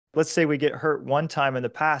let's say we get hurt one time in the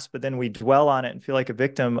past, but then we dwell on it and feel like a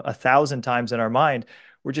victim 1,000 times in our mind.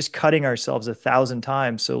 We're just cutting ourselves 1,000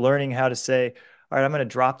 times. So learning how to say, all right, I'm going to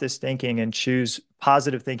drop this thinking and choose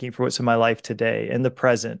positive thinking for what's in my life today, in the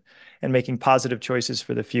present, and making positive choices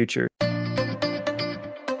for the future.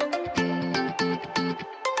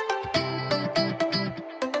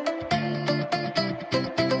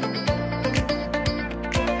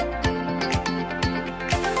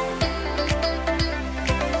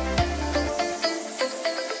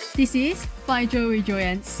 This is Find Joy with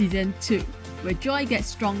Joyan Season 2, where joy gets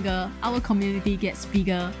stronger, our community gets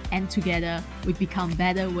bigger, and together we become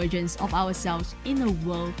better versions of ourselves in a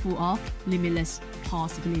world full of limitless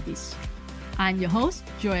possibilities. I'm your host,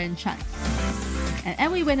 Joyan Chan. And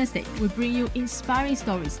every Wednesday, we bring you inspiring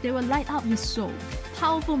stories that will light up your soul,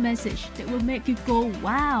 powerful message that will make you go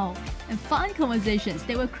wow, and fun conversations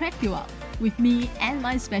that will crack you up with me and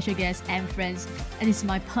my special guests and friends. And it's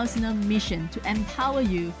my personal mission to empower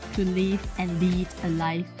you to live and lead a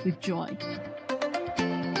life with joy.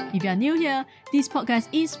 If you are new here, this podcast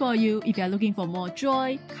is for you. If you are looking for more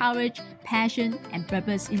joy, courage, passion, and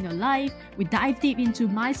purpose in your life, we dive deep into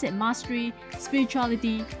mindset mastery,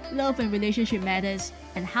 spirituality, love and relationship matters,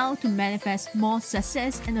 and how to manifest more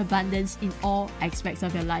success and abundance in all aspects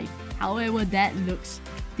of your life, however that looks.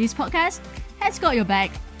 This podcast has got your back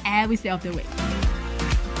every step of the way.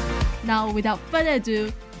 Now, without further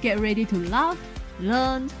ado, get ready to laugh,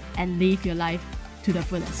 learn, and live your life to the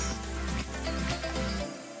fullest.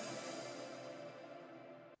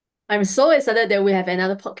 I'm so excited that we have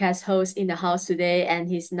another podcast host in the house today, and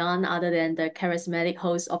he's none other than the charismatic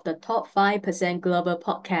host of the top 5% global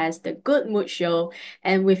podcast, The Good Mood Show.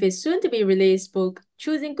 And with his soon-to-be released book,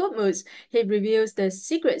 Choosing Good Moods, he reveals the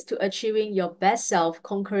secrets to achieving your best self,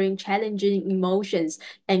 conquering challenging emotions,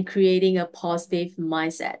 and creating a positive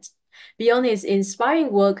mindset. Beyond his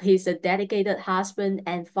inspiring work, he's a dedicated husband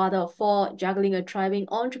and father of four, juggling a thriving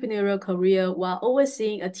entrepreneurial career while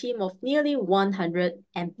overseeing a team of nearly 100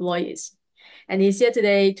 employees. And he's here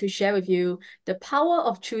today to share with you the power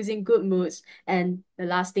of choosing good moods and the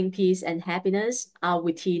lasting peace and happiness are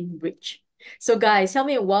within reach. So guys, help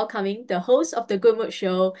me in welcoming the host of the Good Mood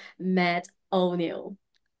Show, Matt O'Neill.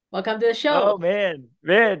 Welcome to the Oh show.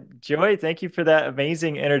 man, Joy, thank you for that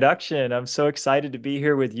amazing introduction. I'm so excited to be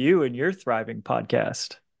here with you and your thriving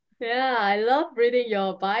podcast. Yeah, I love reading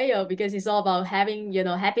your bio because it's all about having,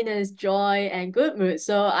 happiness, joy, and good mood.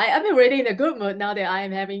 So I've been reading the good mood now that I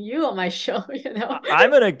am having you on my show.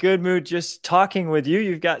 I'm in a good mood just talking with you.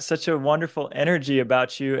 You've got such a wonderful energy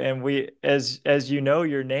about you, and as you know,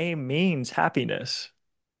 your name means happiness.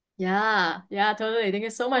 Yeah, totally. Thank you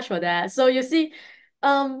so much for that. So you see,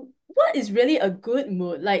 what is really a good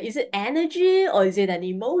mood? Like, is it energy or is it an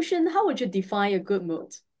emotion? How would you define a good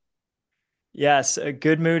mood? Yes, a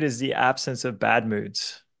good mood is the absence of bad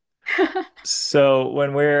moods. So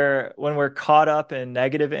when we're caught up in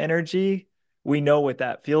negative energy, we know what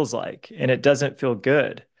that feels like, and it doesn't feel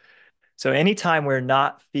good. So anytime we're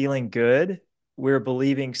not feeling good, we're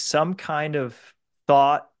believing some kind of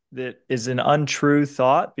thought that is an untrue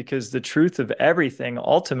thought, because the truth of everything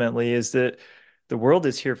ultimately is that the world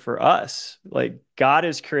is here for us. Like, God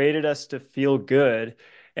has created us to feel good.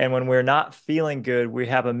 And when we're not feeling good, we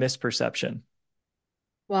have a misperception.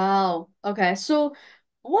 Wow. Okay. So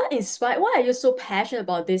why are you so passionate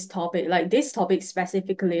about this topic? Like this topic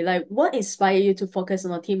specifically, like what inspired you to focus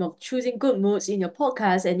on a theme of choosing good moods in your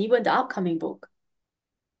podcast and even the upcoming book?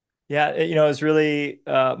 Yeah, it's really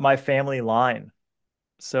my family line.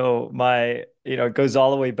 So it goes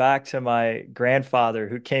all the way back to my grandfather,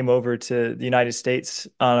 who came over to the United States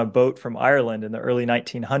on a boat from Ireland in the early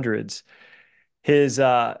 1900s.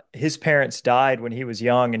 His parents died when he was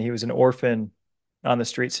young, and he was an orphan on the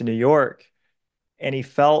streets of New York. And he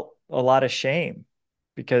felt a lot of shame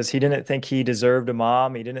because he didn't think he deserved a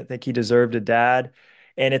mom. He didn't think he deserved a dad.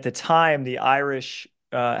 And at the time,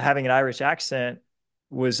 having an Irish accent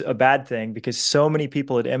was a bad thing, because so many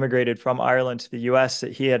people had immigrated from Ireland to the US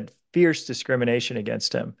that he had fierce discrimination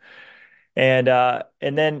against him. And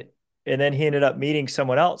then he ended up meeting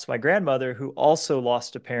someone else, my grandmother, who also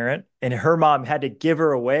lost a parent, and her mom had to give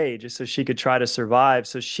her away just so she could try to survive.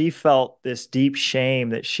 So she felt this deep shame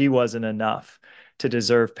that she wasn't enough to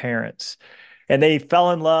deserve parents. And they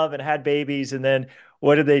fell in love and had babies. And then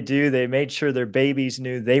what did they do? They made sure their babies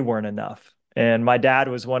knew they weren't enough. And my dad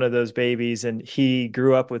was one of those babies, and he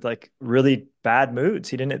grew up with like really bad moods.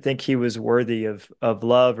 He didn't think he was worthy of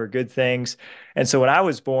love or good things. And so when I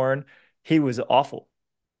was born, he was awful.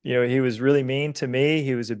 He was really mean to me.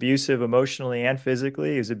 He was abusive emotionally and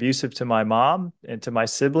physically. He was abusive to my mom and to my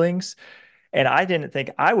siblings. And I didn't think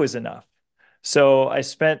I was enough. So I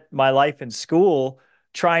spent my life in school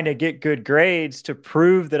trying to get good grades to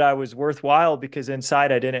prove that I was worthwhile because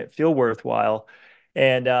inside I didn't feel worthwhile.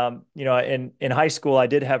 And in high school I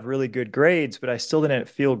did have really good grades, but I still didn't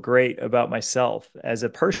feel great about myself as a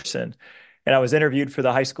person. And I was interviewed for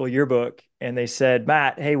the high school yearbook, and they said,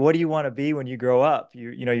 "Matt, hey, what do you want to be when you grow up?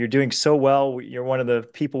 You're doing so well. You're one of the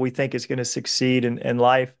people we think is going to succeed in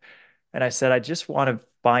life." And I said, "I just want to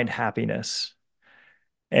find happiness."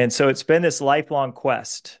 And so it's been this lifelong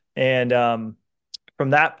quest. And from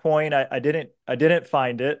that point, I didn't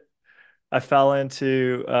find it. I fell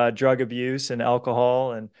into drug abuse and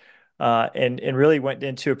alcohol, and really went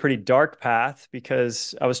into a pretty dark path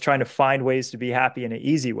because I was trying to find ways to be happy in an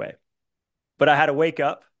easy way. But I had to wake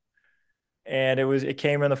up, and it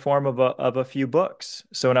came in the form of a few books.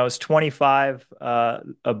 So when I was 25,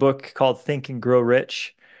 a book called Think and Grow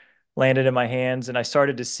Rich landed in my hands, and I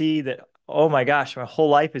started to see that, oh my gosh, my whole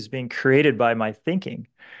life is being created by my thinking.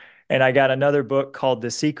 And I got another book called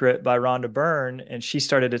The Secret by Rhonda Byrne, and she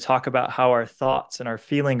started to talk about how our thoughts and our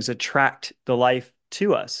feelings attract the life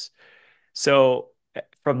to us. So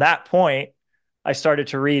from that point, I started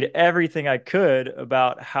to read everything I could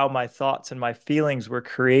about how my thoughts and my feelings were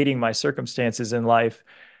creating my circumstances in life.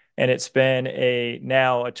 And it's been a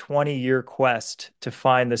now a 20-year quest to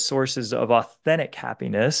find the sources of authentic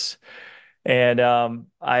happiness. And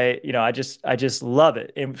I just love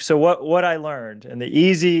it. And so what I learned, and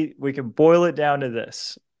we can boil it down to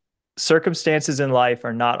this: circumstances in life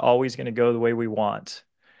are not always going to go the way we want.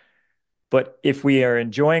 But if we are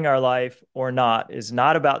enjoying our life or not is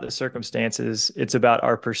not about the circumstances, it's about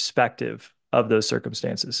our perspective of those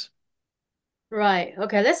circumstances. Right.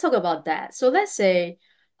 Okay, let's talk about that. So let's say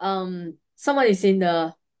someone is in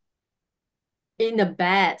a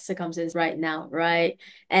bad circumstance right now, right?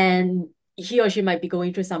 And he or she might be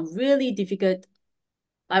going through some really difficult,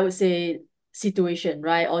 I would say, situation,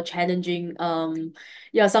 right? Or challenging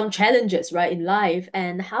yeah, some challenges, right, in life.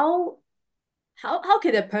 And how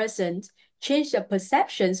can a person change their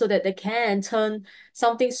perception so that they can turn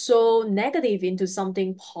something so negative into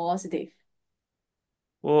something positive?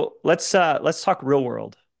 Well, let's talk real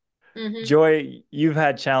world. Mm-hmm. Joy, you've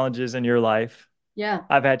had challenges in your life. Yeah.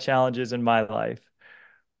 I've had challenges in my life.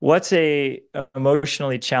 What's a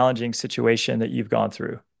emotionally challenging situation that you've gone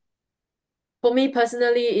through? For me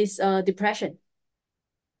personally, it's depression.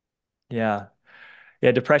 Yeah.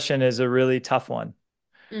 Yeah, depression is a really tough one.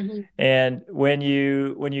 Mm-hmm. And when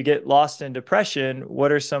you get lost in depression,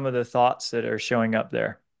 what are some of the thoughts that are showing up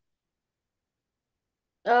there?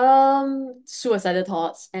 Suicidal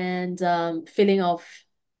thoughts and feeling of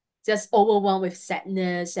just overwhelmed with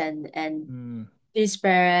sadness and Hmm.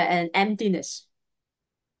 despair and emptiness.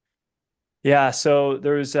 Yeah, so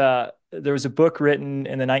there was a book written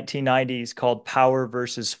in the 1990s called Power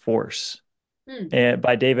versus Force, Hmm. and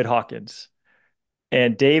by David Hawkins.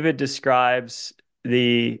 And David describes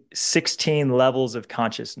the 16 levels of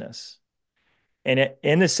consciousness. And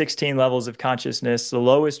in the 16 levels of consciousness, the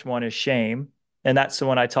lowest one is shame. And that's the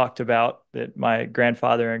one I talked about that my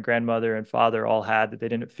grandfather and grandmother and father all had, that they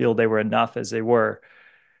didn't feel they were enough as they were.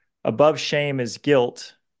 Above shame is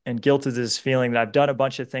guilt. And guilt is this feeling that I've done a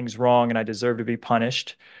bunch of things wrong and I deserve to be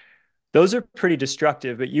punished. Those are pretty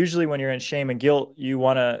destructive, but usually when you're in shame and guilt, you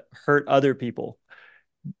want to hurt other people.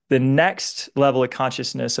 The next level of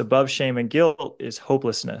consciousness above shame and guilt is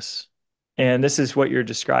hopelessness. And this is what you're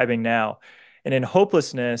describing now. And in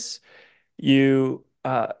hopelessness, the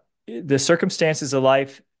circumstances of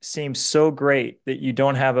life seem so great that you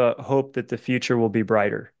don't have a hope that the future will be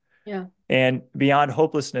brighter. Yeah. And beyond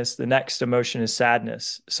hopelessness, the next emotion is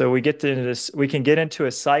sadness. So we can get into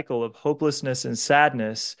a cycle of hopelessness and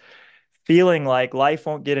sadness, feeling like life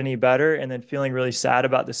won't get any better, and then feeling really sad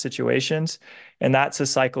about the situations. And that's a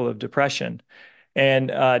cycle of depression.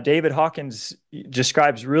 And David Hawkins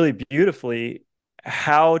describes really beautifully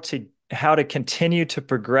how to continue to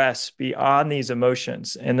progress beyond these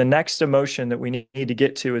emotions. And the next emotion that we need to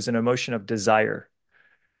get to is an emotion of desire.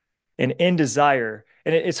 And in desire,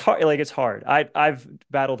 and it's hard, like it's hard. I've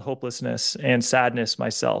battled hopelessness and sadness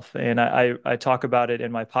myself, and I talk about it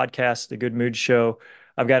in my podcast, The Good Mood Show.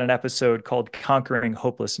 I've got an episode called Conquering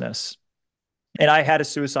Hopelessness, and I had a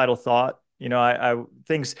suicidal thought. I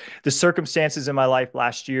things the circumstances in my life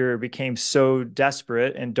last year became so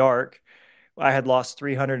desperate and dark. I had lost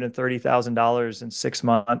 $330,000 in 6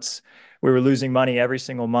 months. We were losing money every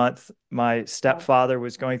single month. My Wow. stepfather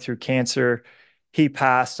was going through cancer. He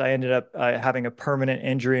passed. I ended up having a permanent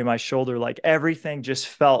injury in my shoulder. Like everything just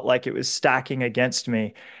felt like it was stacking against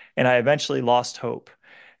me. And I eventually lost hope.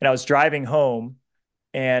 And I was driving home,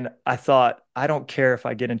 and I thought, I don't care if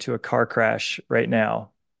I get into a car crash right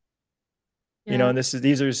now. Yeah. And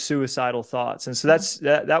these are suicidal thoughts. And so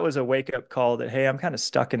that was a wake up call that, hey, I'm kind of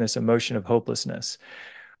stuck in this emotion of hopelessness.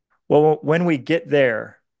 Well, when we get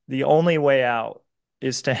there, the only way out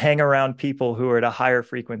is to hang around people who are at a higher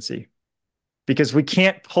frequency, because we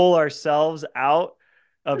can't pull ourselves out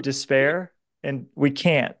of despair, and we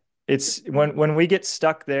can't. It's when we get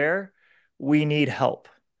stuck there, we need help.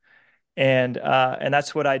 And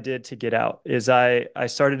that's what I did to get out, is I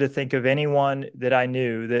started to think of anyone that I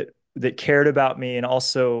knew that cared about me and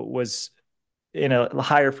also was in a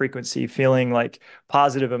higher frequency, feeling like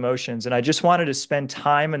positive emotions. And I just wanted to spend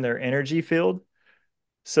time in their energy field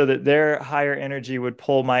so that their higher energy would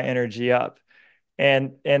pull my energy up.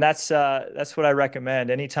 And that's what I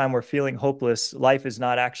recommend. Anytime we're feeling hopeless, life is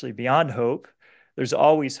not actually beyond hope. There's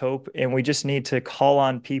always hope, and we just need to call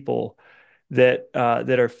on people that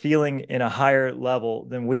are feeling in a higher level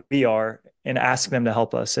than we are, and ask them to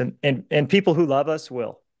help us. And people who love us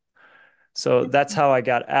will. So that's how I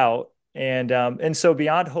got out. And so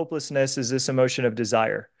beyond hopelessness is this emotion of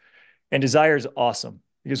desire. And desire is awesome,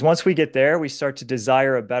 because once we get there, we start to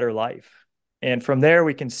desire a better life. And from there,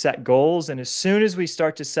 we can set goals. And as soon as we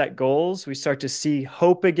start to set goals, we start to see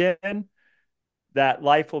hope again, that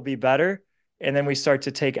life will be better. And then we start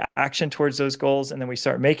to take action towards those goals. And then we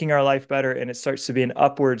start making our life better. And it starts to be an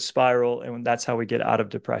upward spiral. And that's how we get out of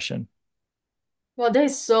depression. Well, that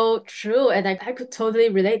is so true, and I could totally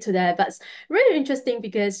relate to that. But it's really interesting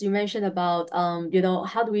because you mentioned about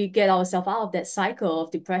how do we get ourselves out of that cycle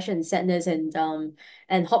of depression, sadness, and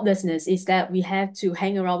hopelessness, is that we have to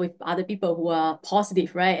hang around with other people who are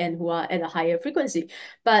positive, right? And who are at a higher frequency.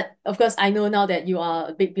 But of course, I know now that you are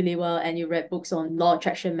a big believer and you read books on law of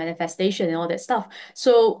attraction, manifestation, and all that stuff.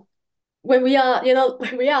 So when we are,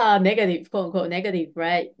 when we are negative, quote unquote negative,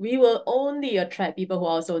 right? We will only attract people who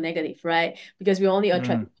are also negative, right? Because we only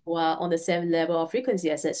attract Mm, people who are on the same level of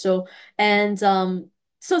frequency as it. So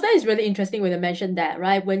that is really interesting when you mentioned that,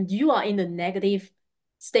 right? When you are in the negative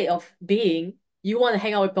state of being, you want to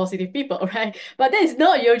hang out with positive people, right? But that is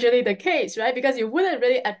not usually the case, right? Because you wouldn't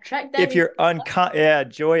really attract them if in. you're yeah,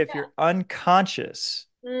 Joy, Yeah.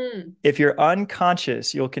 Mm, if you're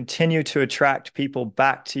unconscious, you'll continue to attract people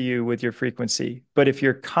back to you with your frequency. But if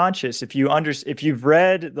you're conscious, if you've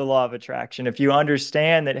read the law of attraction, if you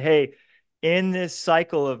understand that, hey, in this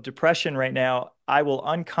cycle of depression right now, I will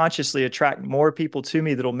unconsciously attract more people to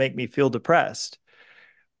me that'll make me feel depressed.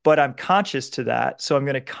 But I'm conscious to that. So I'm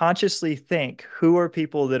going to consciously think, who are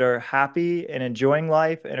people that are happy and enjoying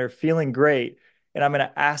life and are feeling great? And I'm going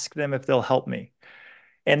to ask them if they'll help me,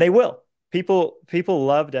 and they will. People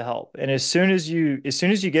love to help. And as soon as you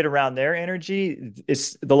get around their energy,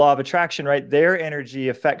 it's the law of attraction, right? Their energy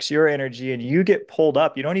affects your energy, and you get pulled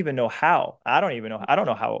up. You don't even know how. I don't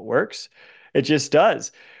know how it works. It just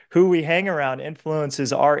does. Who we hang around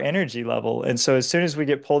influences our energy level. And so as soon as we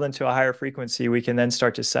get pulled into a higher frequency, we can then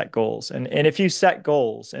start to set goals. And if you set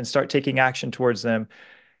goals and start taking action towards them,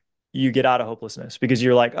 you get out of hopelessness, because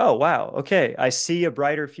you're like, oh, wow, okay, I see a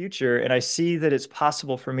brighter future, and I see that it's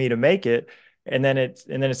possible for me to make it. And then it's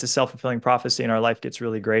a self-fulfilling prophecy, and our life gets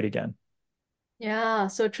really great again. yeah,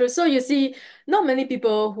 so true. So you see, not many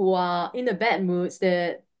people who are in a bad moods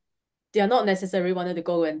that they are not necessarily wanted to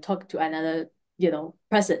go and talk to another,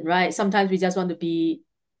 person, right? Sometimes we just want to be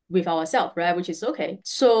with ourselves, right? Which is okay.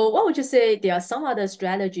 So what would you say there are some other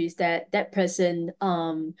strategies that that person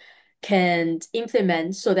can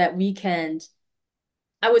implement so that we can,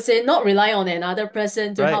 I would say, not rely on another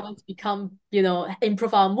person to help Right. us become,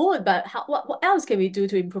 improve our mood, but what else can we do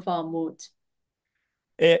to improve our mood?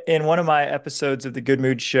 In one of my episodes of the Good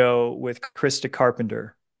Mood Show with Krista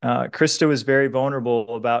Carpenter, Krista was very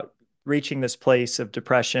vulnerable about reaching this place of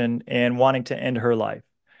depression and wanting to end her life.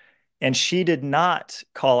 And she did not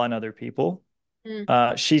call on other people.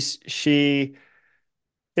 Mm, She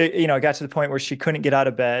it got to the point where she couldn't get out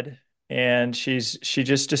of bed, and she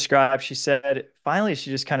just described, she said, finally, she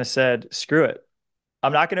just kind of said, screw it.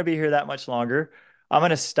 I'm not going to be here that much longer. I'm going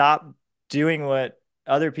to stop doing what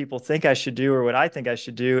other people think I should do or what I think I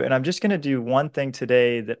should do. And I'm just going to do one thing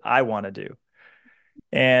today that I want to do.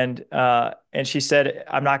 And she said,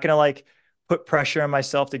 I'm not going to like put pressure on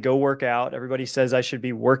myself to go work out. Everybody says I should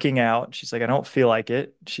be working out. She's like, I don't feel like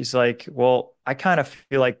it. She's like, well, I kind of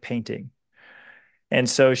feel like painting. And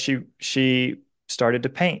so she started to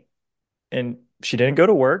paint, and she didn't go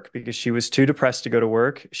to work because she was too depressed to go to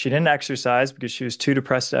work. She didn't exercise because she was too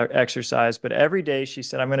depressed to exercise. But every day she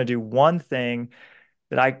said, I'm going to do one thing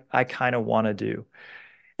that I kind of want to do.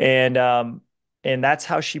 And and that's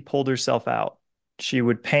how she pulled herself out. She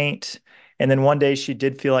would paint, and then one day she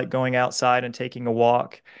did feel like going outside and taking a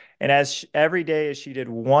walk. And every day as she did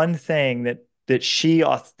one thing that she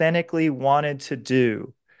authentically wanted to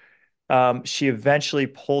do, she eventually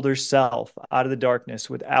pulled herself out of the darkness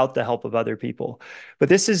without the help of other people. But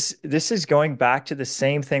this is going back to the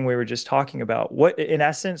same thing we were just talking about. What, in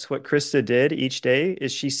essence, what Krista did each day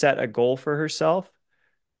is she set a goal for herself.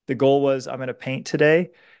 The goal was, I'm going to paint today.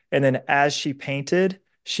 And then as she painted,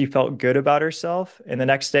 she felt good about herself. And the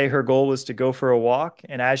next day, her goal was to go for a walk.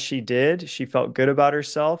 And as she did, she felt good about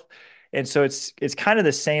herself. And so it's kind of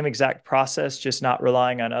the same exact process, just not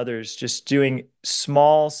relying on others, just doing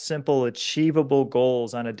small, simple, achievable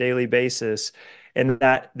goals on a daily basis. And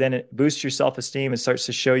that then it boosts your self-esteem and starts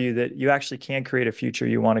to show you that you actually can create a future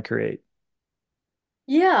you want to create.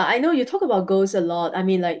 Yeah, I know you talk about goals a lot. I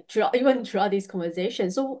mean, like even throughout this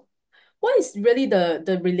conversation. So, what is really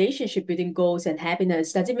the relationship between goals and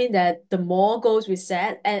happiness? Does it mean that the more goals we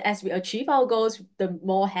set, and as we achieve our goals, the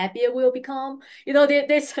more happier we'll become?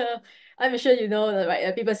 There's I'm sure you know,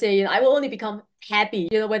 right? People say, I will only become happy,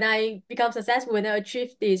 when I become successful, when I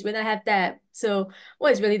achieve this, when I have that. So,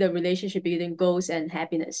 what is really the relationship between goals and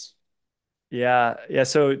happiness? Yeah, yeah.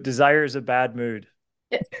 So desire is a bad mood.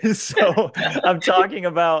 So I'm talking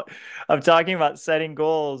about setting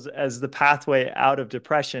goals as the pathway out of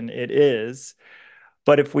depression. It is.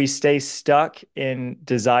 But if we stay stuck in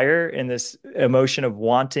desire, in this emotion of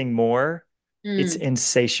wanting more, it's Mm,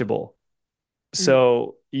 insatiable. mm,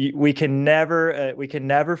 So we can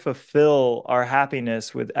never fulfill our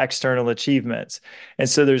happiness with external achievements. And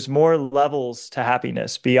so there's more levels to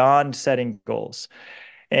happiness beyond setting goals.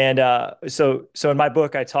 And so in my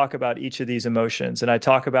book, I talk about each of these emotions, and I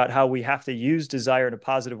talk about how we have to use desire in a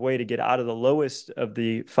positive way to get out of the lowest of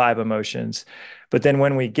the five emotions. But then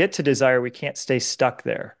when we get to desire, we can't stay stuck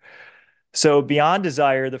there. So beyond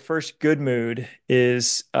desire, the first good mood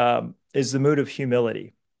is the mood of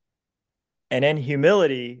humility. And in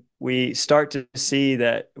humility, we start to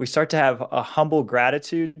have a humble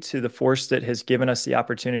gratitude to the force that has given us the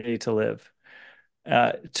opportunity to live.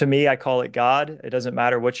 To me, I call it God. It doesn't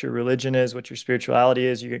matter what your religion is, what your spirituality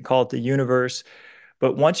is. You can call it the universe.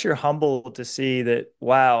 But once you're humble to see that,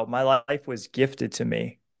 wow, my life was gifted to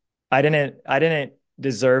me. I didn't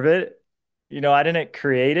deserve it. I didn't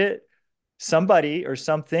create it. Somebody or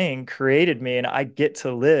something created me, and I get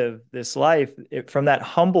to live this life. From that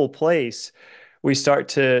humble place, we start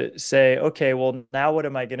to say, okay, well, now what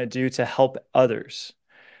am I going to do to help others?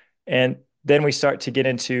 And then we start to get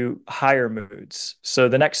into higher moods. So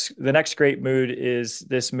the next great mood is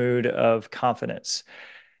this mood of confidence.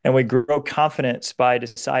 And we grow confidence by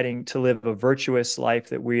deciding to live a virtuous life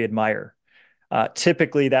that we admire.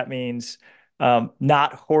 Typically, that means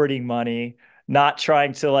not hoarding money, not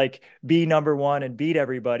trying to like be number one and beat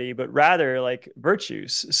everybody, but rather like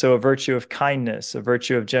virtues. So a virtue of kindness, a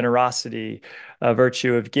virtue of generosity, a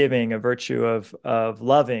virtue of giving, a virtue of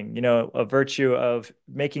loving, a virtue of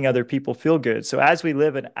making other people feel good. So as we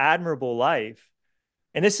live an admirable life,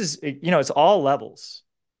 and this is, it's all levels.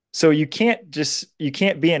 So you can't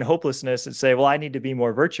be in hopelessness and say, well, I need to be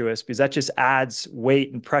more virtuous, because that just adds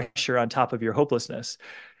weight and pressure on top of your hopelessness.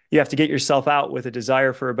 You have to get yourself out with a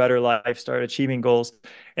desire for a better life, start achieving goals.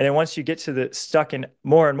 And then once you get to the stuck in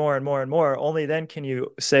more and more and more and more, only then can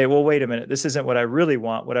you say, well, wait a minute, this isn't what I really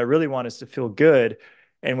want. What I really want is to feel good.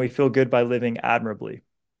 And we feel good by living admirably.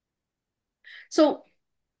 So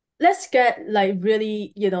let's get like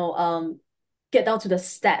really, get down to the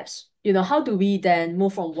steps. How do we then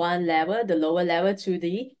move from one level, the lower level, to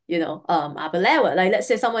the, upper level? Like let's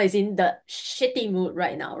say someone is in the shitty mood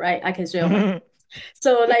right now, right? I can say, oh my.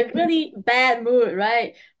 So like really bad mood,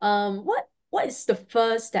 right? What is the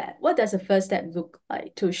first step? What does the first step look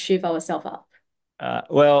like to shift ourselves up?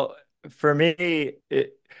 Well, for me,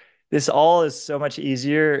 this all is so much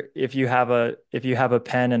easier if you have a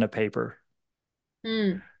pen and a paper.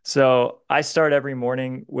 Mm, So I start every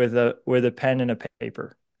morning with a pen and a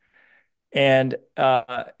paper. And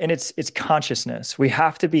it's consciousness. We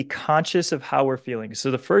have to be conscious of how we're feeling. So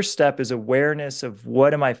the first step is awareness of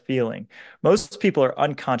what am I feeling. Most people are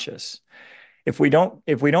unconscious. If we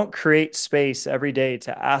don't create space every day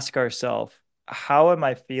to ask ourselves, how am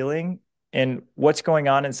I feeling, and what's going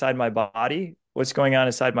on inside my body, what's going on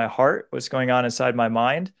inside my heart, what's going on inside my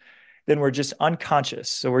mind, then we're just unconscious.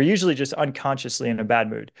 So we're usually just unconsciously in a bad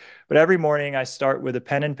mood. But every morning I start with a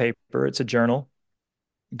pen and paper. It's a journal.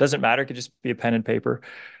 It doesn't matter. It could just be a pen and paper.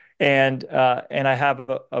 And I have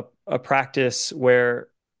a practice where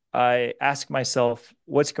I ask myself,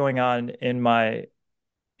 what's going on in my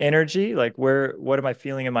energy? Like, what am I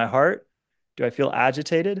feeling in my heart? Do I feel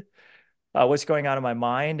agitated? What's going on in my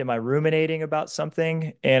mind? Am I ruminating about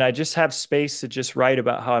something? And I just have space to just write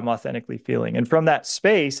about how I'm authentically feeling. And from that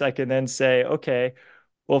space, I can then say, okay,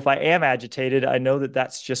 Well, if I am agitated, I know that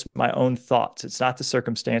that's just my own thoughts. It's not the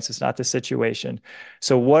circumstance, it's not the situation.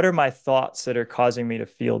 So what are my thoughts that are causing me to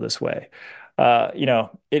feel this way?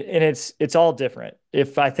 And it's all different.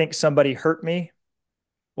 If I think somebody hurt me,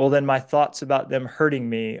 well, then my thoughts about them hurting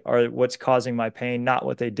me are what's causing my pain, not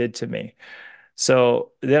what they did to me.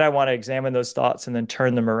 So then I want to examine those thoughts and then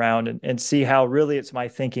turn them around and see how really it's my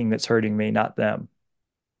thinking that's hurting me, not them.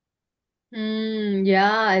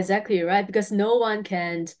 Yeah, exactly, right? Because no one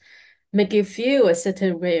can make you feel a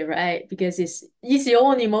certain way, right? Because it's your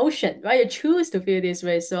own emotion, right? You choose to feel this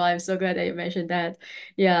way. So I'm so glad that you mentioned that.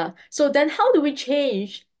 Yeah. So then how do we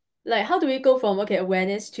change? Like how do we go from okay,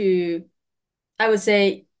 awareness to I would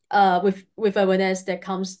say with awareness that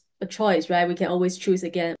comes a choice, right? We can always choose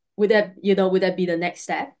again. Would that be the next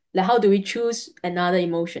step? Like how do we choose another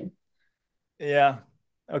emotion? Yeah.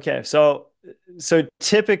 Okay. So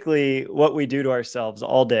typically what we do to ourselves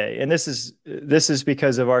all day, and this is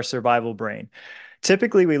because of our survival brain.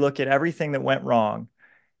 Typically we look at everything that went wrong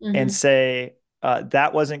and Mm-hmm. say,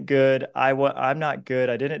 that wasn't good. I'm not good.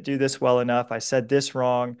 I didn't do this well enough. I said this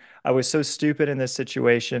wrong. I was so stupid in this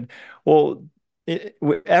situation. Well,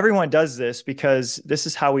 everyone does this because this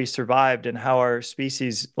is how we survived and how our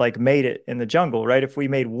species like made it in the jungle, right? If we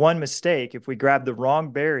made one mistake, if we grabbed the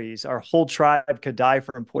wrong berries, our whole tribe could die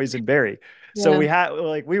from poison berry. So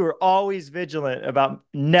Yeah. we were always vigilant about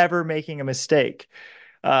never making a mistake.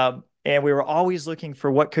 And we were always looking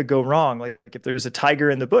for what could go wrong. Like if there's a tiger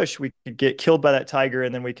in the bush, we could get killed by that tiger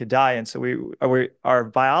and then we could die. And so our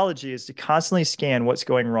biology is to constantly scan what's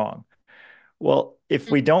going wrong. Well, if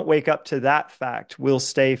we don't wake up to that fact, we'll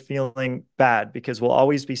stay feeling bad because we'll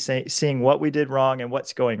always be seeing what we did wrong and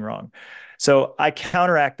what's going wrong. So I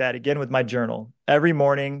counteract that again with my journal. Every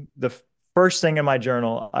morning, the first thing in my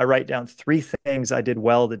journal, I write down three things I did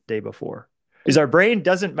well the day before. Because our brain it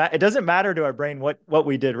doesn't matter to our brain what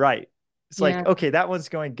we did right. It's like, Yeah. okay, that one's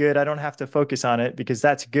going good. I don't have to focus on it because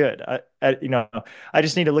that's good. I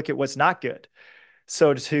just need to look at what's not good.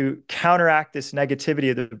 So to counteract this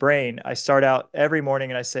negativity of the brain, I start out every morning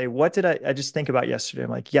and I say, what did I just think about yesterday? I'm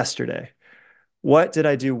like, yesterday, what did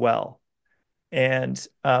I do well? And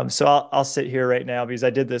so I'll sit here right now because I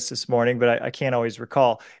did this morning, but I can't always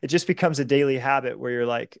recall. It just becomes a daily habit where you're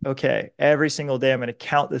like, okay, every single day I'm going to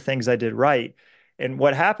count the things I did right. And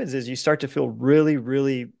what happens is you start to feel really,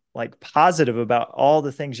 really like positive about all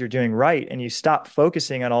the things you're doing right, and you stop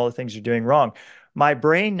focusing on all the things you're doing wrong. My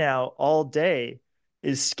brain now all day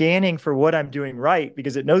is scanning for what I'm doing right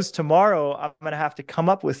because it knows tomorrow I'm going to have to come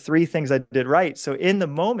up with three things I did right. So in the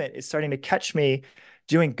moment, it's starting to catch me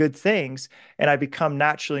doing good things, and I become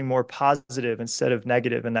naturally more positive instead of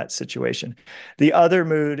negative in that situation. The other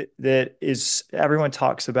mood that is everyone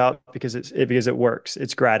talks about because it works,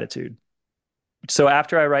 it's gratitude. So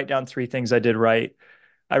after I write down three things I did right,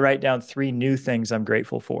 I write down three new things I'm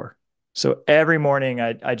grateful for. So every morning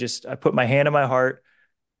I put my hand on my heart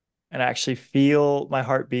and I actually feel my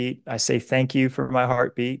heartbeat. I say thank you for my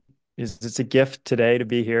heartbeat. It's a gift today to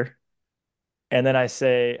be here. And then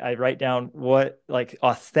I write down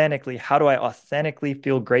how do I authentically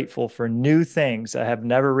feel grateful for new things I have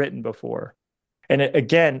never written before? And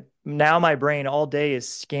again, now my brain all day is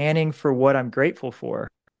scanning for what I'm grateful for.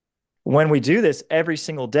 When we do this every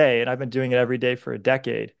single day, and I've been doing it every day for a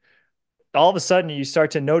decade, all of a sudden you start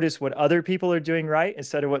to notice what other people are doing right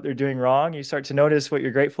instead of what they're doing wrong. You start to notice what you're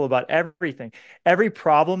grateful about everything. Every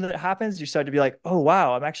problem that happens, you start to be like, oh,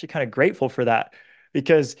 wow, I'm actually kind of grateful for that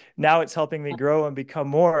because now it's helping me grow and become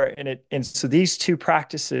more. And so these two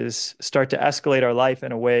practices start to escalate our life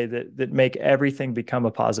in a way that make everything become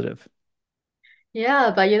a positive.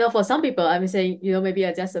 Yeah, but for some people, I'm saying, maybe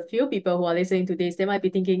just a few people who are listening to this, they might be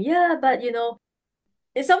thinking, yeah, but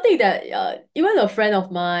it's something that even a friend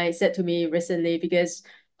of mine said to me recently because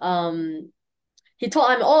um he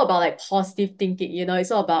thought I'm all about like positive thinking,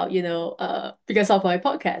 it's all about, because of my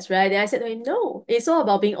podcast, right? And I said to him, no, it's all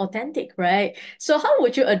about being authentic, right? So how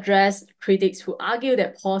would you address critics who argue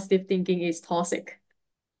that positive thinking is toxic?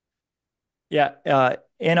 Yeah,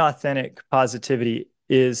 inauthentic positivity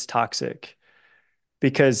is toxic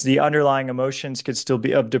because the underlying emotions could still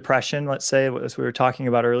be of depression, let's say, as we were talking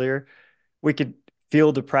about earlier. We could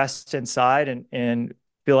feel depressed inside and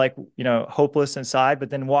feel like, hopeless inside, but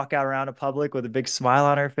then walk out around a public with a big smile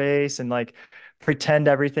on our face and like pretend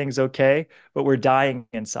everything's okay, but we're dying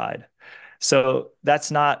inside. So that's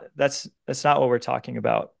not what we're talking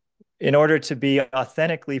about. In order to be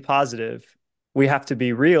authentically positive, we have to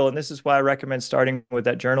be real. And this is why I recommend starting with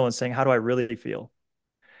that journal and saying, how do I really feel?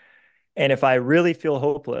 And if I really feel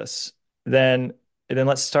hopeless, then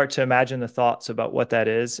let's start to imagine the thoughts about what that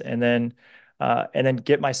is, and then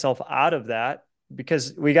get myself out of that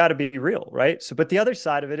because we got to be real, right? So, but the other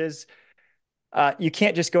side of it is you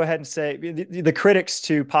can't just go ahead and say the critics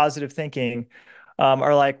to positive thinking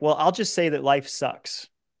are like, well, I'll just say that life sucks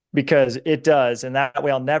because it does, and that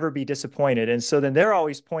way I'll never be disappointed. And so then they're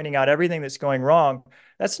always pointing out everything that's going wrong.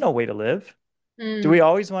 That's no way to live. Do we Mm.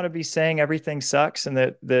 always want to be saying everything sucks and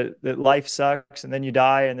that life sucks and then you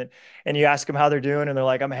die and you ask them how they're doing and they're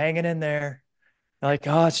like, I'm hanging in there. They're like,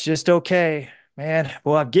 oh, it's just okay, man.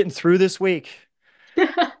 Well, I'm getting through this week.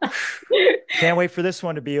 Can't wait for this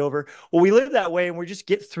one to be over. Well, we live that way and we just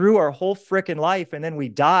get through our whole frickin' life and then we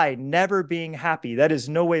die never being happy. That is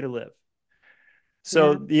no way to live.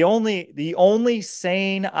 So Yeah. the only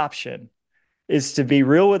sane option is to be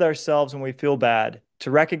real with ourselves when we feel bad,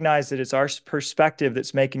 to recognize that it's our perspective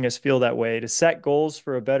that's making us feel that way, to set goals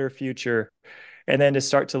for a better future, and then to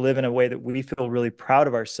start to live in a way that we feel really proud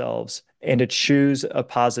of ourselves and to choose a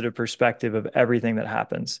positive perspective of everything that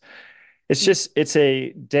happens. It's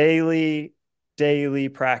a daily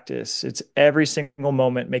practice. It's every single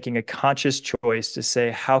moment making a conscious choice to say,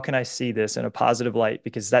 how can I see this in a positive light?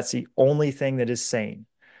 Because that's the only thing that is sane.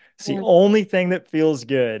 It's the Yeah. only thing that feels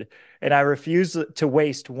good. And I refuse to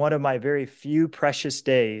waste one of my very few precious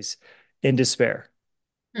days in despair.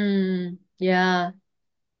 Yeah.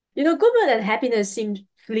 Good mood and happiness seem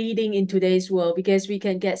fleeting in today's world because we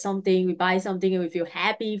can get something, we buy something and we feel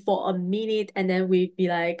happy for a minute and then we be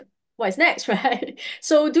like, what's next, right?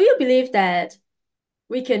 So do you believe that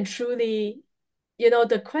we can truly,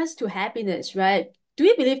 the quest to happiness, right? Do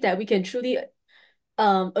you believe that we can truly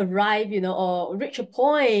arrive, or reach a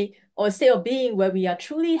point or a state of being where we are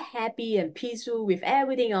truly happy and peaceful with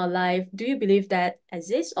everything in our life? Do you believe that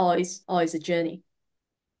exists or is a journey?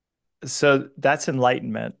 So that's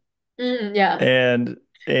enlightenment. Yeah. And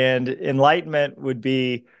enlightenment would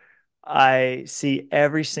be I see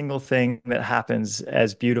every single thing that happens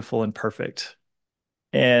as beautiful and perfect.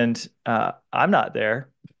 And I'm not there.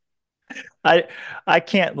 I I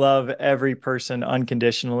can't love every person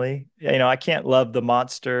unconditionally. I can't love the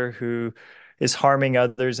monster who is harming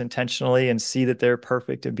others intentionally and see that they're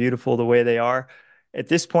perfect and beautiful the way they are. At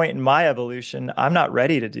this point in my evolution, I'm not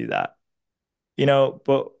ready to do that.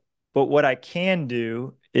 But what I can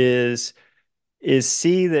do is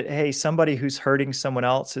see that, hey, somebody who's hurting someone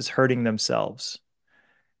else is hurting themselves.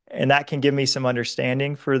 And that can give me some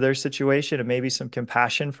understanding for their situation and maybe some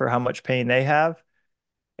compassion for how much pain they have.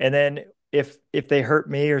 And then if they hurt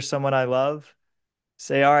me or someone I love,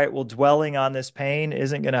 say, all right, well, dwelling on this pain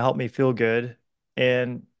isn't going to help me feel good.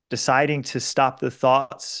 And deciding to stop the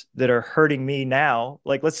thoughts that are hurting me now.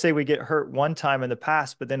 Like, let's say we get hurt one time in the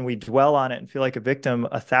past, but then we dwell on it and feel like a victim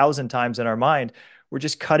 1,000 times in our mind. We're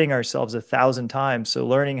just cutting ourselves 1,000 times. So,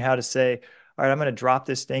 learning how to say, all right, I'm going to drop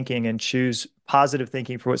this thinking and choose positive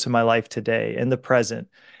thinking for what's in my life today, in the present,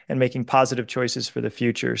 and making positive choices for the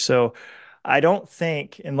future. So, I don't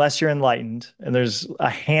think, unless you're enlightened, and there's a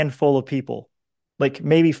handful of people like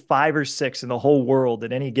maybe five or six in the whole world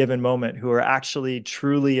at any given moment who are actually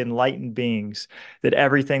truly enlightened beings, that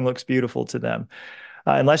everything looks beautiful to them.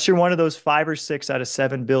 Unless you're one of those five or six out of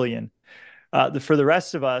 7 billion. For the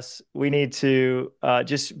rest of us, we need to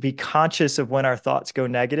just be conscious of when our thoughts go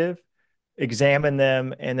negative, examine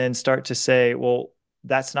them, and then start to say, well,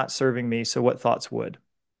 that's not serving me. So what thoughts would?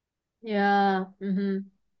 Yeah.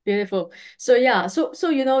 Beautiful. So yeah,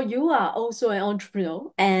 so you are also an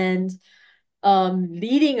entrepreneur and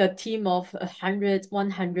leading a team of 100,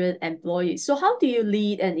 100 employees. So how do you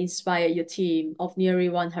lead and inspire your team of nearly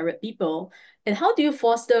 100 people? And how do you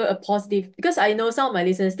foster a positive? Because I know some of my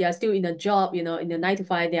listeners, they are still in a job, in the 9 to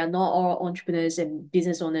 5. They are not all entrepreneurs and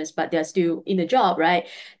business owners, but they're still in a job, right?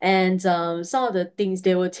 And some of the things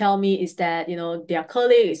they will tell me is that, their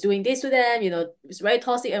colleague is doing this to them, it's very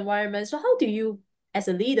toxic environment. So how do you, as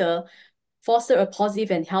a leader, foster a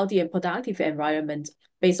positive and healthy and productive environment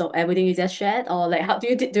based on everything you just shared? Or like how do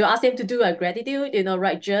you ask them to do a gratitude,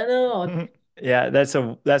 write journal or Yeah, that's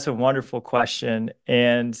a wonderful question,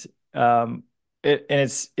 and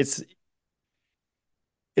it's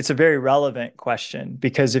a very relevant question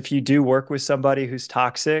because if you do work with somebody who's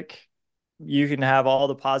toxic, you can have all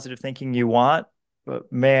the positive thinking you want,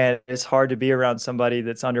 but man, it's hard to be around somebody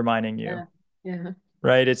that's undermining you, yeah. Yeah.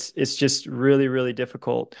 right? It's just really, really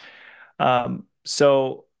difficult.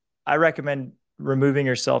 So I recommend removing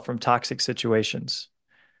yourself from toxic situations.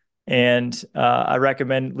 And I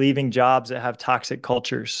recommend leaving jobs that have toxic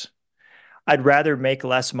cultures. I'd rather make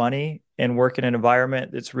less money and work in an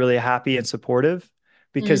environment that's really happy and supportive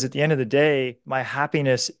Mm, because at the end of the day, my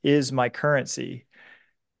happiness is my currency.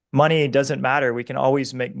 Money doesn't matter. We can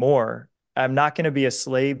always make more. I'm not going to be a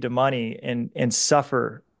slave to money and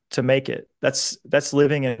suffer to make it. That's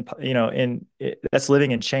living in, that's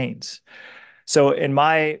living in chains. So in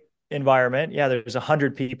my environment, yeah, there's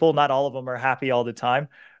 100 people. Not all of them are happy all the time,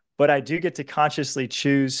 but I do get to consciously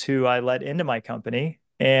choose who I let into my company.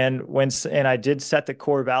 And I did set the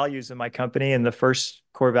core values in my company, and the first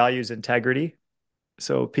core value is integrity.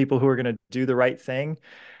 So people who are going to do the right thing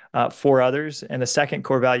for others, and the second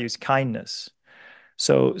core value is kindness.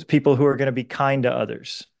 So people who are going to be kind to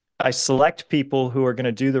others. I select people who are going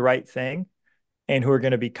to do the right thing and who are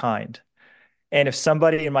going to be kind. And if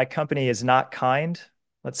somebody in my company is not kind,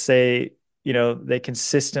 let's say, they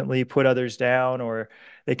consistently put others down or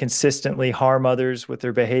they consistently harm others with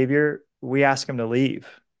their behavior, we ask them to leave.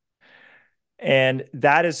 And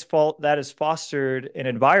that has fostered an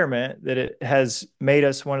environment that it has made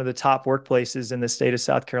us one of the top workplaces in the state of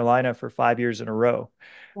South Carolina for 5 years in a row.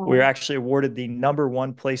 We were Wow. actually awarded the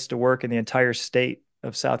 #1 place to work in the entire state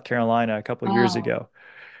of South Carolina a couple of years Wow. ago.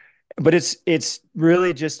 But it's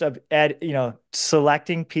really just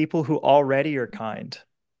selecting people who already are kind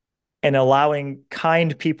and allowing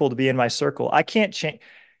kind people to be in my circle. I can't change.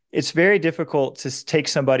 It's very difficult to take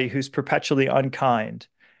somebody who's perpetually unkind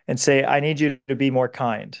and say, I need you to be more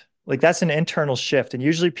kind. Like that's an internal shift. And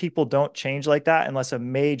usually people don't change like that unless a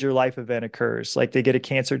major life event occurs, like they get a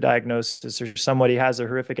cancer diagnosis or somebody has a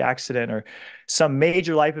horrific accident or some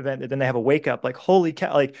major life event that then they have a wake up like, holy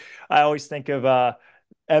cow. Like I always think of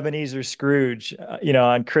Ebenezer Scrooge,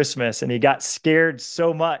 on Christmas, and he got scared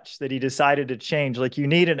so much that he decided to change. Like you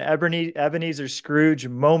need an Ebenezer Scrooge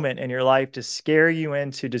moment in your life to scare you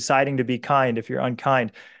into deciding to be kind if you're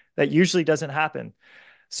unkind. That usually doesn't happen.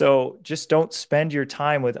 So just don't spend your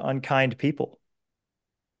time with unkind people.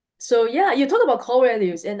 So yeah, you talk about core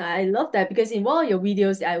values, and I love that because in one of your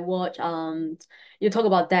videos that I watch, you talk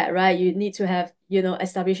about that, right? You need to have,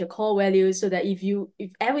 establish your core values so that if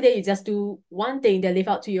every day you just do one thing that live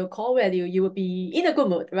out to your core value, you will be in a good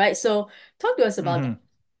mood, right? So talk to us about that. Hmm.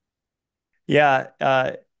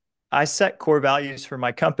 Yeah, I set core values for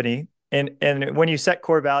my company, and when you set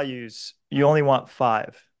core values, you only want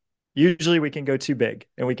five. Usually, we can go too big,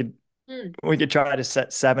 and Mm, we could try to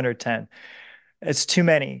set 7 or 10. It's too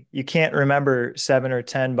many. You can't remember 7 or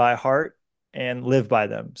 10 by heart and live by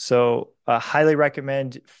them. So, highly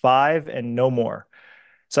recommend five and no more.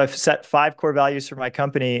 So, I've set five core values for my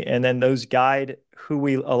company, and then those guide who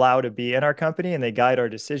we allow to be in our company and they guide our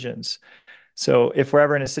decisions. So, if we're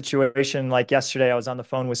ever in a situation like yesterday, I was on the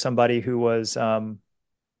phone with somebody who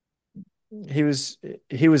he was,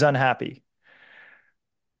 he was unhappy.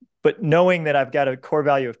 But knowing that I've got a core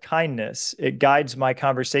value of kindness, it guides my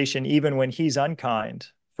conversation even when he's unkind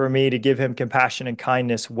for me to give him compassion and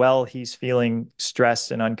kindness while he's feeling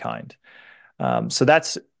stressed and unkind. So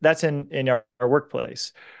that's in our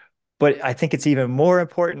workplace. But I think it's even more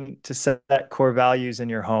important to set core values in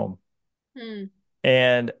your home. mm,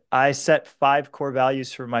 And I set five core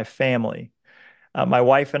values for my family. My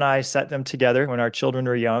wife and I set them together when our children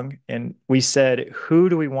were young, and we said, who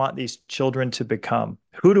do we want these children to become?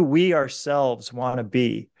 Who do we ourselves want to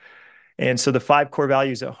be? And so the five core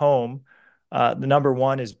values at home, the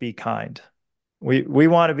 #1 is be kind. We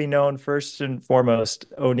want to be known first and foremost.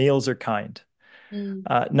 O'Neills are kind. mm.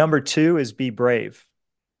 #2 is be brave.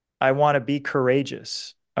 I want to be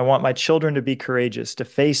courageous. I want my children to be courageous, to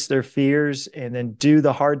face their fears and then do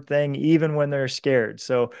the hard thing even when they're scared.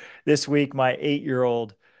 So this week, my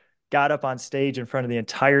 8-year-old got up on stage in front of the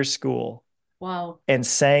entire school Wow. and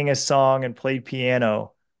sang a song and played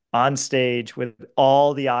piano on stage with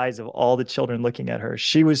all the eyes of all the children looking at her.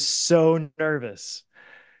 She was so nervous,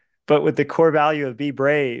 but with the core value of be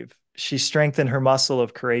brave, she strengthened her muscle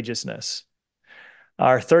of courageousness.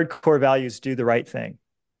 Our third core value is do the right thing.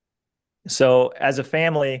 So as a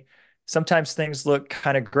family, sometimes things look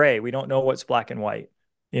kind of gray. We don't know what's black and white.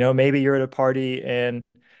 Maybe you're at a party and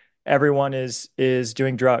everyone is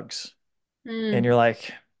doing drugs and Mm, you're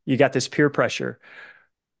like, you got this peer pressure.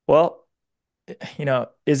 Well,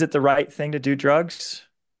 is it the right thing to do drugs?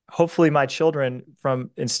 Hopefully my children,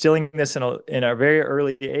 from instilling this in a very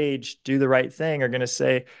early age, do the right thing, are going to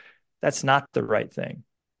say that's not the right thing.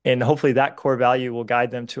 And hopefully that core value will guide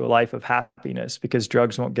them to a life of happiness because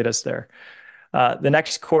drugs won't get us there. The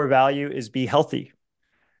next core value is be healthy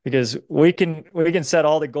because we can set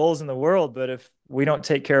all the goals in the world, but if we don't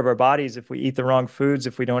take care of our bodies, if we eat the wrong foods,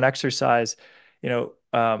 if we don't exercise,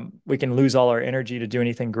 we can lose all our energy to do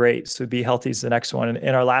anything great. So be healthy is the next one.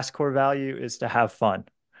 And our last core value is to have fun.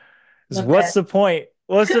 Because love that. what's the point?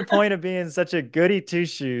 What's the point of being such a goody two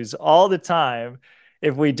shoes all the time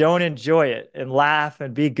if we don't enjoy it and laugh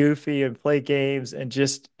and be goofy and play games and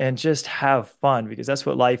just have fun? Because that's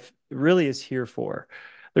what life really is here for.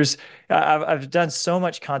 There's I've done so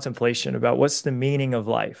much contemplation about what's the meaning of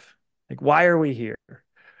life. Like, why are we here?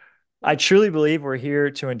 I truly believe we're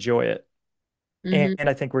here to enjoy it. Mm-hmm. And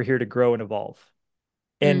I think we're here to grow and evolve.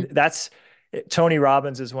 Mm. And that's Tony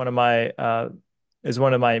Robbins is one of my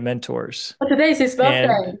mentors. But today is his birthday.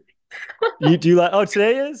 And you do you like, oh,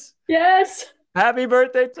 today is? Yes. Happy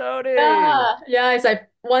birthday, Tony. Yeah. Yeah. It's like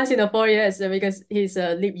once in a 4 years because he's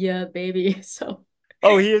a leap year baby. So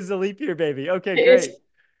Oh, he is the leap year baby. Okay, it is. great.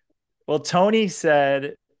 Well, Tony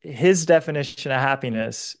said his definition of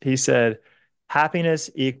happiness, he said, happiness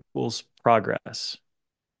equals progress.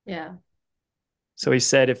 Yeah. So he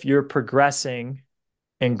said, if you're progressing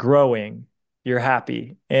and growing, you're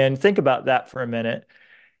happy. And think about that for a minute.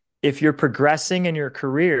 If you're progressing in your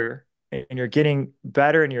career and you're getting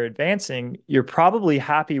better and you're advancing, you're probably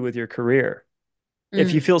happy with your career.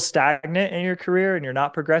 If you Mm. feel stagnant in your career and you're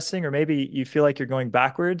not progressing, or maybe you feel like you're going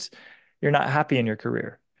backwards, you're not happy in your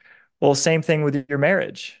career. Well, same thing with your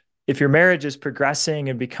marriage. If your marriage is progressing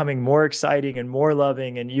and becoming more exciting and more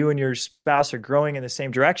loving, and you and your spouse are growing in the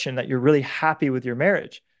same direction, that you're really happy with your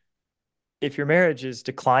marriage. If your marriage is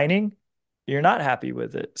declining, you're not happy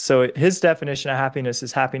with it. So his definition of happiness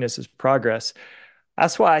is progress.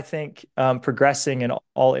 That's why I think progressing in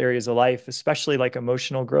all areas of life, especially like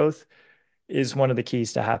emotional growth, is one of the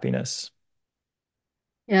keys to happiness.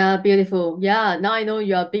 Yeah, beautiful. Yeah, now I know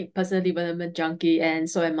you are a big personal development junkie, and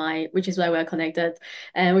so am I, which is why we're connected,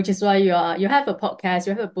 and which is why you have a podcast,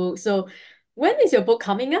 you have a book. So, when is your book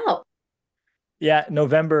coming out? Yeah,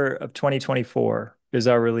 November of 2024 is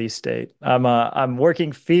our release date. I'm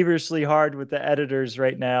working feverishly hard with the editors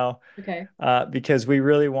right now Okay. because we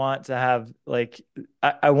really want to have like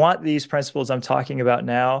I want these principles I'm talking about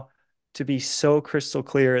now to be so crystal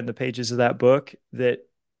clear in the pages of that book that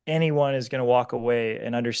anyone is going to walk away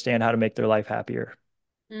and understand how to make their life happier.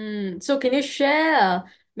 So can you share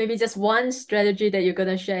maybe just one strategy that you're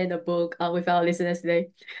gonna share in the book with our listeners today?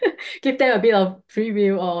 Give them a bit of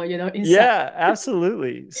preview or insight. Yeah,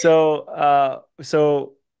 absolutely. So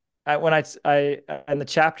when I in the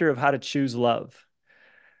chapter of how to choose love,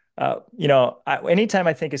 anytime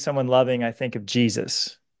I think of someone loving, I think of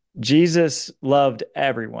Jesus. Jesus loved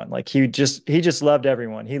everyone. Like he just loved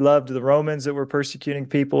everyone. He loved the Romans that were persecuting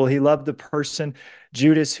people. He loved the person,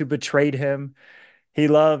 Judas, who betrayed him. He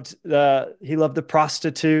loved the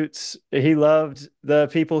prostitutes. He loved the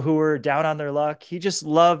people who were down on their luck. He just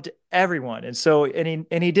loved everyone. And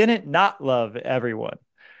he didn't not love everyone.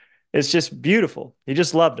 It's just beautiful. He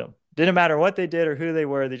just loved them. Didn't matter what they did or who they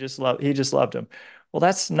were, he just loved them. Well,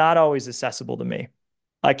 that's not always accessible to me.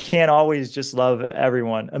 I can't always just love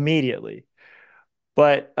everyone immediately.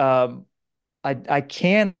 But I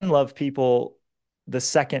can love people the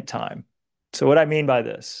second time. So what I mean by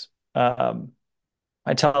this,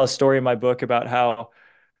 I tell a story in my book about how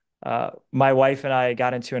my wife and I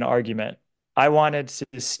got into an argument. I wanted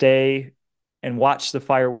to stay and watch the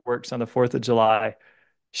fireworks on the 4th of July.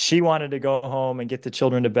 She wanted to go home and get the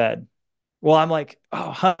children to bed. Well, I'm like,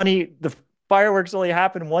 oh, honey, the fireworks only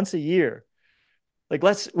happen once a year. Like,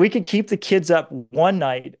 we could keep the kids up one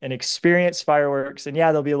night and experience fireworks. And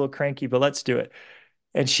yeah, they'll be a little cranky, but let's do it.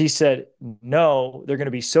 And she said, no, they're going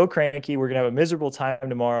to be so cranky. We're going to have a miserable time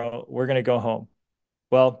tomorrow. We're going to go home.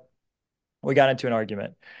 Well, we got into an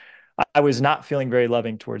argument. I was not feeling very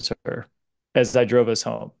loving towards her as I drove us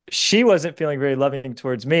home. She wasn't feeling very loving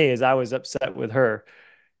towards me as I was upset with her.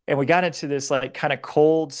 And we got into this like kind of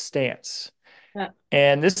cold stance. Yeah.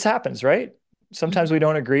 And this happens, right? Sometimes we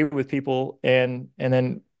don't agree with people and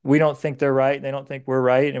then we don't think they're right, they don't think we're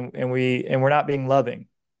right, and we're not being loving.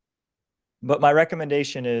 But my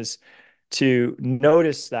recommendation is to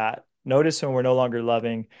notice when we're no longer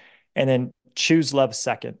loving, and then choose love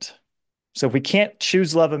second. So if we can't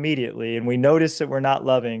choose love immediately and we notice that we're not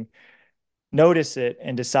loving, notice it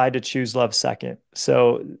and decide to choose love second.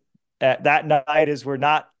 So at that night, as we're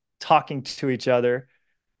not talking to each other,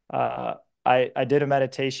 uh, I did a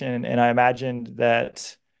meditation and I imagined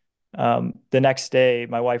that the next day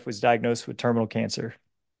my wife was diagnosed with terminal cancer.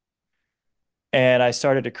 And I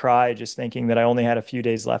started to cry just thinking that I only had a few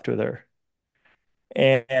days left with her.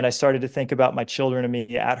 And I started to think about my children and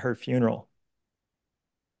me at her funeral.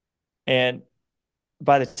 And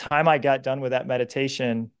by the time I got done with that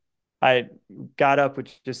meditation, I got up with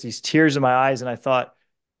just these tears in my eyes and I thought,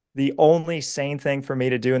 the only sane thing for me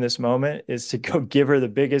to do in this moment is to go give her the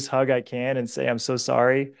biggest hug I can and say, I'm so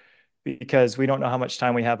sorry because we don't know how much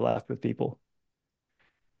time we have left with people.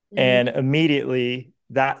 Mm. And immediately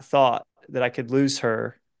that thought that I could lose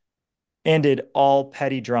her ended all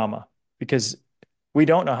petty drama because we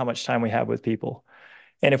don't know how much time we have with people.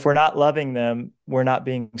 And if we're not loving them, we're not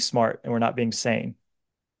being smart and we're not being sane.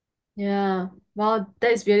 Yeah. Wow,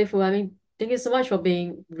 that is beautiful. I mean, thank you so much for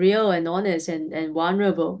being real and honest and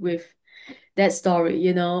vulnerable with that story,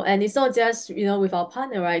 you know. And it's not just, you know, with our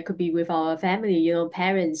partner, right? It could be with our family, you know,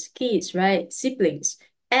 parents, kids, right? Siblings,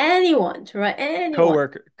 anyone, right? Anyone. Yeah,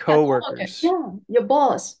 coworker. Co-workers. Yeah, your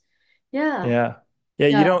boss. Yeah. Yeah. Yeah,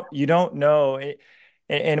 Yeah, you don't know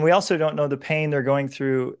and we also don't know the pain they're going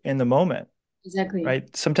through in the moment, exactly.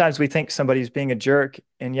 right? Sometimes we think somebody's being a jerk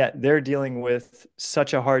and yet they're dealing with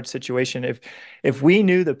such a hard situation. If we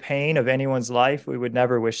knew the pain of anyone's life, we would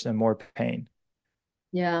never wish them more pain.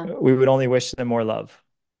 Yeah. We would only wish them more love.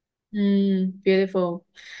 Beautiful.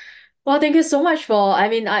 Well, thank you so much for. I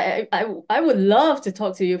mean, I would love to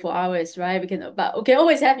talk to you for hours, right? But we can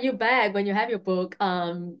always have you back when you have your book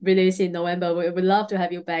released in November. We would love to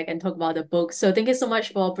have you back and talk about the book. So thank you so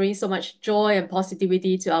much for bringing so much joy and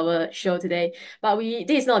positivity to our show today. But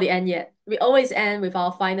this is not the end yet. We always end with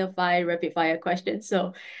our final five rapid fire questions.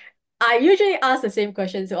 So I usually ask the same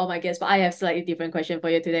question to all my guests, but I have slightly different question for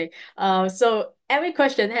you today. So every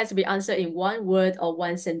question has to be answered in one word or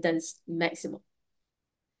one sentence maximum.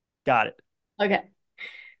 Got it. Okay.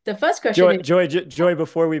 The first question is, Joy,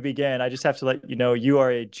 before we begin, I just have to let you know you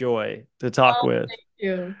are a joy to talk oh, with. thank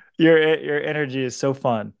you. Your energy is so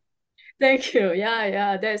fun. Thank you. Yeah,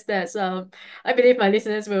 yeah. That's I believe my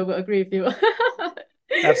listeners will agree with you.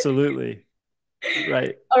 Absolutely.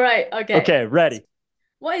 Right. All right, okay. Okay, ready.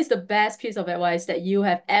 What is the best piece of advice that you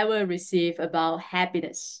have ever received about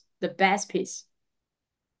happiness? The best piece.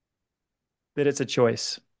 That it's a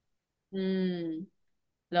choice. Hmm,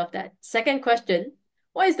 love that. Second question.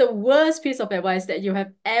 What is the worst piece of advice that you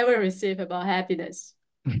have ever received about happiness?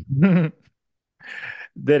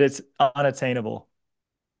 That it's unattainable.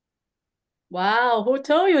 Wow, who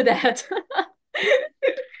told you that?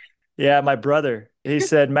 Yeah, my brother. He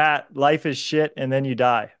said, "Matt, life is shit and then you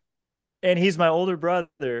die." And he's my older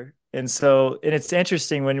brother. And it's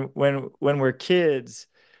interesting when we're kids,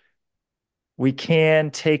 we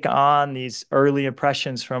can take on these early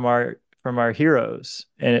impressions from our heroes,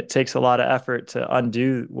 and it takes a lot of effort to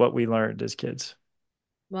undo what we learned as kids.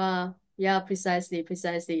 Wow. Yeah, precisely,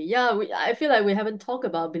 precisely. Yeah, I feel like we haven't talked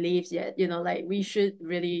about beliefs yet. You know, like we should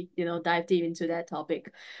really, you know, dive deep into that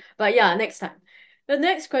topic. But yeah, next time. The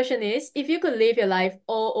next question is, if you could live your life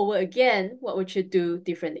all over again, what would you do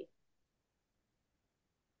differently?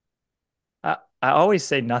 I always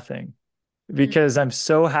say nothing Mm, because I'm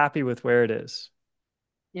so happy with where it is.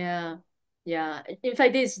 yeah. Yeah. In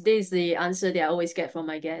fact, this is the answer that I always get from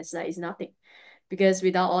my guests. Like it's nothing. Because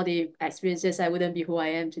without all the experiences, I wouldn't be who I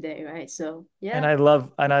am today, right? So And yeah. I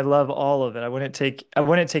love all of it. I wouldn't take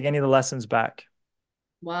any of the lessons back.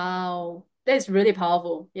 Wow. That's really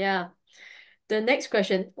powerful. Yeah. The next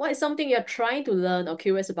question, what is something you're trying to learn or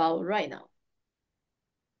curious about right now?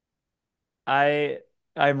 I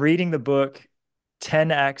I'm reading the book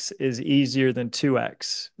 10x is easier than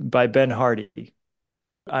 2x by Ben Hardy.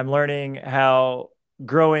 I'm learning how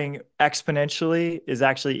growing exponentially is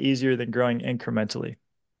actually easier than growing incrementally.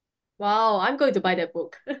 Wow, I'm going to buy that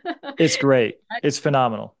book. It's great. It's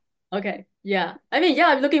phenomenal. Okay, yeah. I mean, yeah,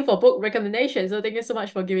 I'm looking for book recommendations, so thank you so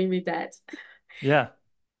much for giving me that. Yeah.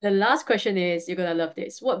 The last question is, you're gonna love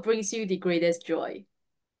this. What brings you the greatest joy?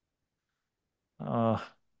 Oh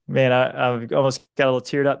man, I've almost got a little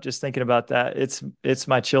teared up just thinking about that. It's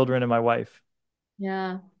my children and my wife.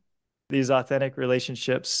 Yeah, These authentic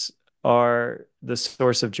relationships are the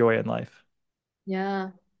source of joy in life. yeah,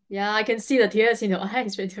 yeah. I can see the tears in your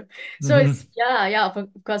eyes right now. So it's Mhm. yeah, yeah. Of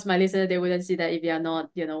course, my listener they wouldn't see that if you are not,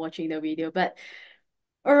 you know, watching the video. But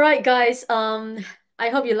all right, guys. I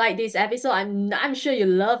hope you like this episode. I'm sure you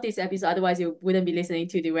love this episode. Otherwise, you wouldn't be listening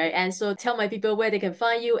to the right. And so, tell my people where they can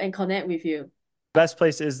find you and connect with you. Best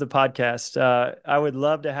place is the podcast. I would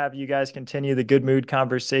love to have you guys continue the Good Mood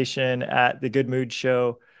conversation at the Good Mood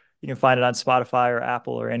Show. You can find it on Spotify or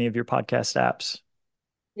Apple or any of your podcast apps.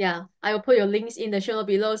 Yeah, I will put your links in the show note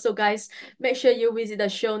below. So guys, make sure you visit the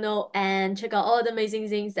show note and check out all the amazing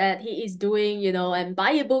things that he is doing, you know, and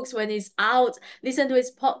buy your books when it's out. Listen to his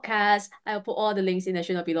podcast. I'll put all the links in the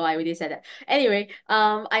show note below. I already said that. Anyway,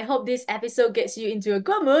 I hope this episode gets you into a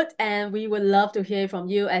good mood and we would love to hear from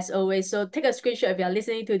you as always. So take a screenshot if you're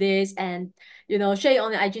listening to this and you know, share it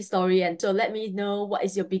on the IG story and so let me know what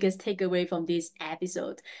is your biggest takeaway from this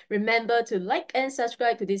episode. Remember to like and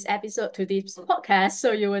subscribe to this episode, to this podcast,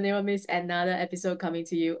 so you will never miss another episode coming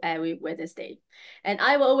to you every Wednesday. And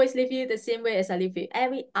I will always leave you the same way as I leave you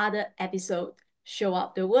every other episode. Show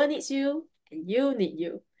up. The world needs you, and you need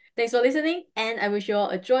you. Thanks for listening, and I wish you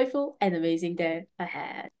all a joyful and amazing day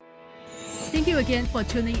ahead. Thank you again for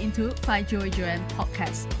tuning into Find Joyan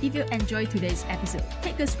podcast. If you enjoyed today's episode,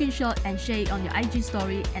 take a screenshot and share it on your IG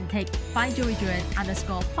story and tag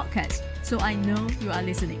 _podcast so I know you are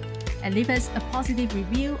listening. And leave us a positive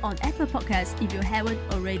review on Apple Podcasts if you haven't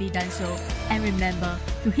already done so. And remember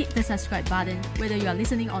to hit the subscribe button whether you are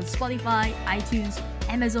listening on Spotify, iTunes,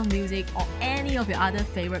 Amazon Music, or any of your other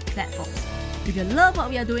favorite platforms. If you love what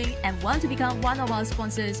we are doing and want to become one of our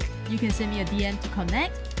sponsors, you can send me a DM to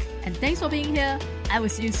connect. And thanks for being here. I will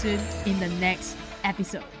see you soon in the next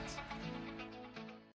episode.